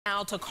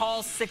Now to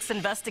Call 6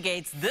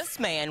 investigates, this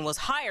man was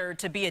hired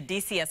to be a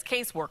DCS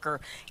caseworker,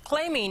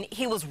 claiming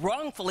he was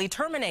wrongfully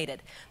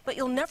terminated. But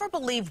you'll never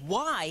believe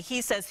why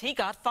he says he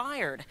got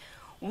fired.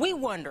 We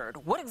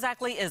wondered, what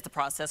exactly is the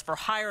process for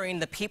hiring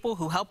the people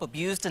who help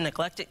abused and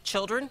neglected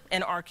children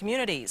in our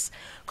communities?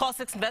 Call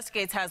 6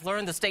 investigates has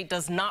learned the state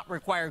does not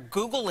require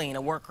Googling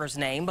a worker's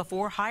name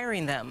before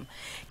hiring them.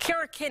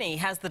 Kara Kinney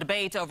has the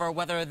debate over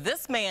whether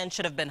this man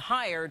should have been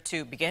hired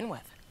to begin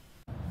with.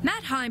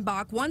 Matt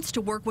Heimbach wants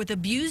to work with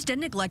abused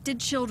and neglected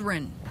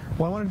children.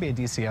 Well, I wanted to be a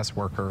DCS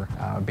worker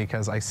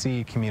because I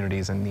see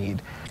communities in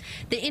need.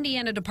 The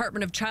Indiana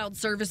Department of Child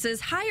Services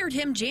hired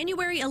him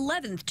January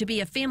 11th to be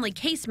a family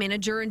case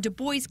manager in Du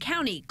Bois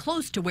County,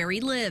 close to where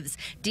he lives.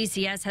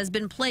 DCS has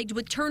been plagued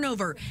with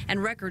turnover,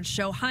 and records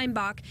show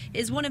Heimbach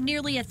is one of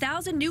nearly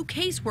 1,000 new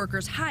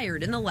caseworkers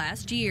hired in the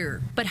last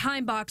year. But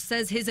Heimbach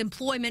says his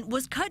employment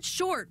was cut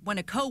short when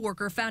a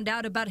coworker found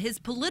out about his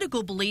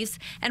political beliefs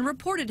and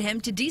reported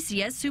him to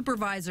DCS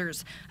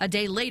supervisors. A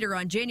day later,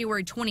 on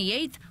January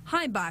 28th,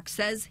 Heimbach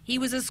says he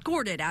was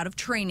escorted out of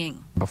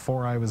training.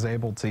 Before I was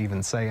able to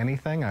even say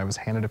anything, I was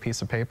handed a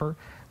piece of paper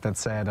that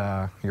said,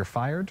 "You're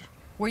fired."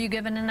 Were you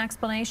given an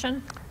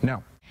explanation?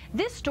 No.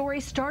 This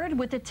story started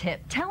with a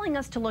tip telling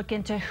us to look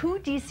into who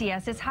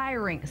DCS is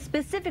hiring,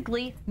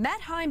 specifically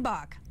Matt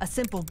Heimbach. A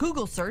simple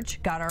Google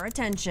search got our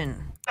attention.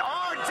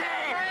 Our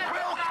day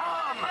will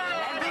come,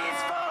 and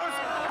these foes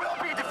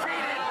will be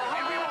defeated,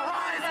 and we will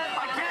rise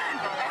again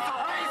as a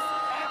race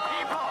and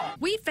a people.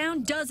 We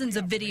found dozens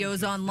of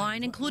videos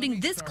online, including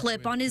this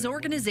clip on his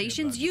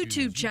organization's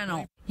YouTube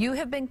channel. You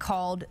have been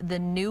called the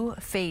new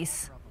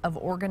face of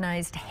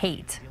organized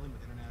hate,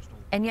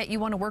 and yet you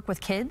want to work with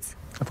kids?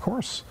 Of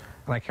course.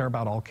 And I care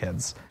about all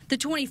kids. The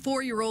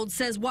 24-year-old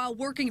says while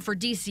working for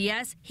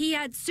DCS, he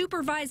had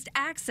supervised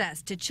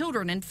access to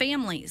children and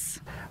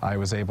families. I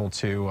was able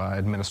to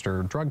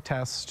administer drug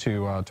tests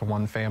to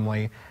one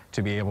family,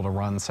 to be able to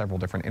run several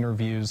different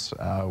interviews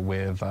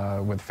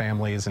with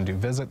families and do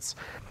visits.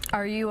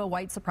 Are you a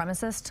white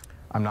supremacist?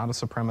 I'm not a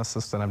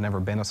supremacist, and I've never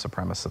been a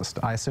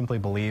supremacist. I simply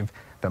believe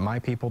that my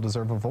people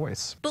deserve a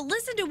voice. But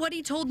listen to what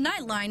he told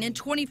Nightline in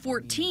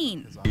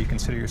 2014. Do you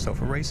consider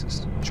yourself a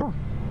racist? Sure.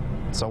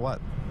 So what?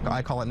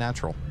 I call it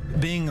natural.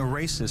 Being a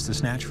racist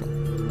is natural.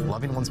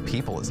 Loving one's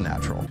people is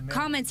natural.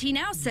 Comments he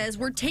now says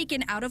were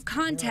taken out of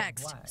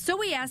context. So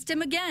we asked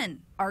him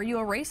again. Are you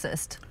a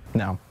racist?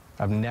 No,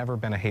 I've never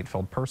been a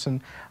hate-filled person.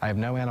 I have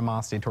no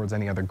animosity towards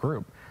any other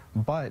group.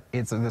 But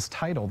it's this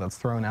title that's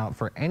thrown out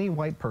for any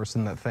white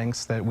person that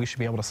thinks that we should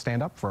be able to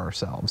stand up for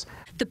ourselves.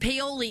 The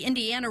Paoli,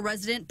 Indiana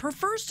resident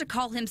prefers to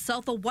call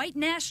himself a white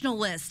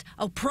nationalist,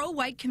 a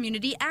pro-white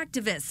community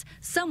activist,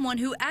 someone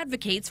who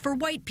advocates for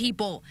white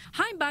people.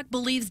 Heimbach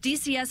believes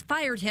DCS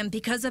fired him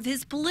because of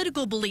his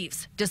political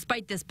beliefs,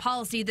 despite this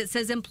policy that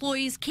says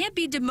employees can't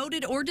be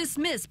demoted or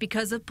dismissed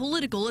because of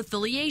political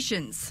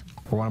affiliations.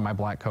 One of my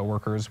black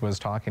coworkers was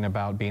talking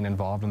about being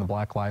involved in the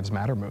Black Lives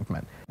Matter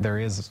movement. There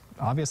is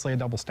obviously a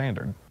double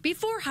standard.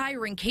 Before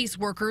hiring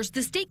caseworkers,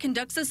 the state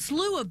conducts a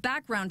slew of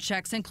background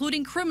checks,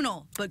 including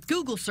criminal, but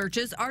Google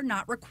searches are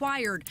not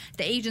required.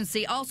 The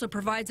agency also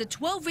provides a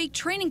 12-week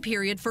training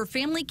period for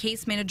family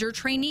case manager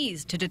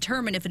trainees to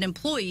determine if an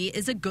employee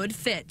is a good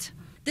fit.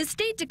 The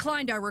state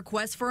declined our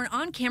request for an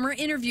on-camera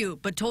interview,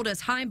 but told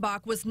us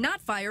Heimbach was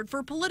not fired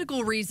for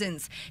political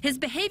reasons. His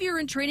behavior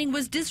and training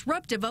was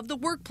disruptive of the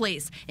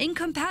workplace,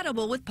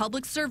 incompatible with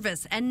public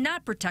service, and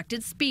not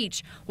protected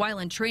speech. While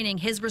in training,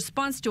 his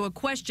response to a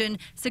question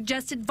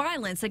suggested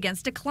violence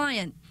against a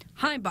client.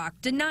 Heimbach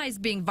denies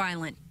being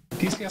violent.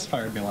 DCS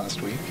fired me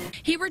last week.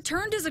 He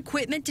returned his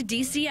equipment to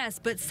DCS,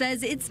 but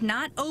says it's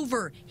not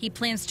over. He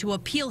plans to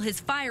appeal his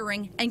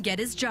firing and get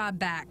his job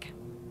back.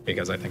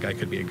 Because I think I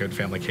could be a good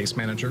family case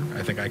manager.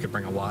 I think I could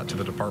bring a lot to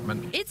the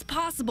department. It's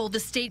possible the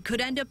state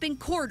could end up in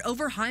court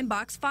over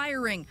Heimbach's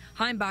firing.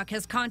 Heimbach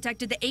has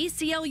contacted the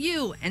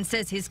ACLU and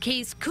says his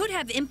case could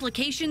have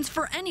implications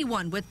for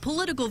anyone with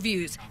political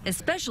views,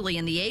 especially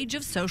in the age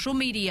of social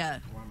media.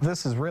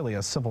 This is really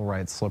a civil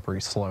rights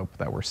slippery slope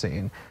that we're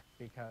seeing.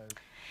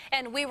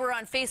 And we were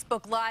on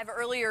Facebook Live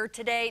earlier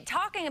today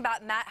talking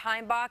about Matt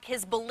Heimbach,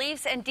 his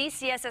beliefs, and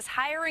DCS's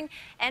hiring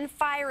and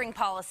firing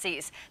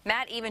policies.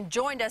 Matt even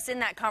joined us in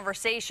that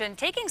conversation,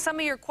 taking some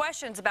of your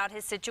questions about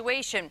his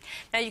situation.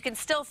 Now, you can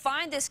still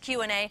find this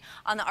Q&A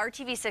on the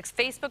RTV6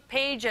 Facebook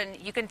page, and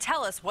you can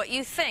tell us what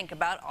you think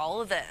about all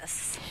of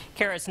this.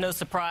 Kara, it's no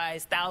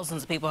surprise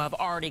thousands of people have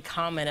already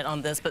commented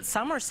on this, but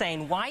some are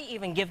saying, why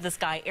even give this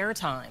guy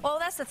airtime? Well,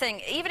 that's the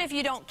thing. Even if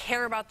you don't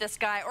care about this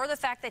guy or the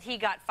fact that he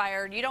got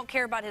fired, you don't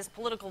care about his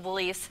political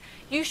beliefs,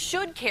 you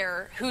should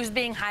care who's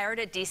being hired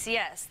at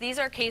DCS. These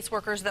are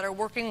caseworkers that are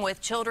working with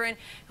children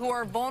who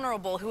are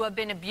vulnerable, who have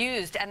been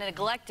abused and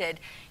neglected.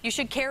 You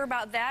should care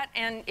about that,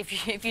 and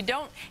if you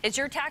don't, it's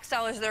your tax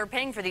dollars that are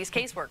paying for these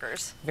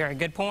caseworkers. Very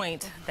good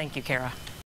point. Thank you, Kara.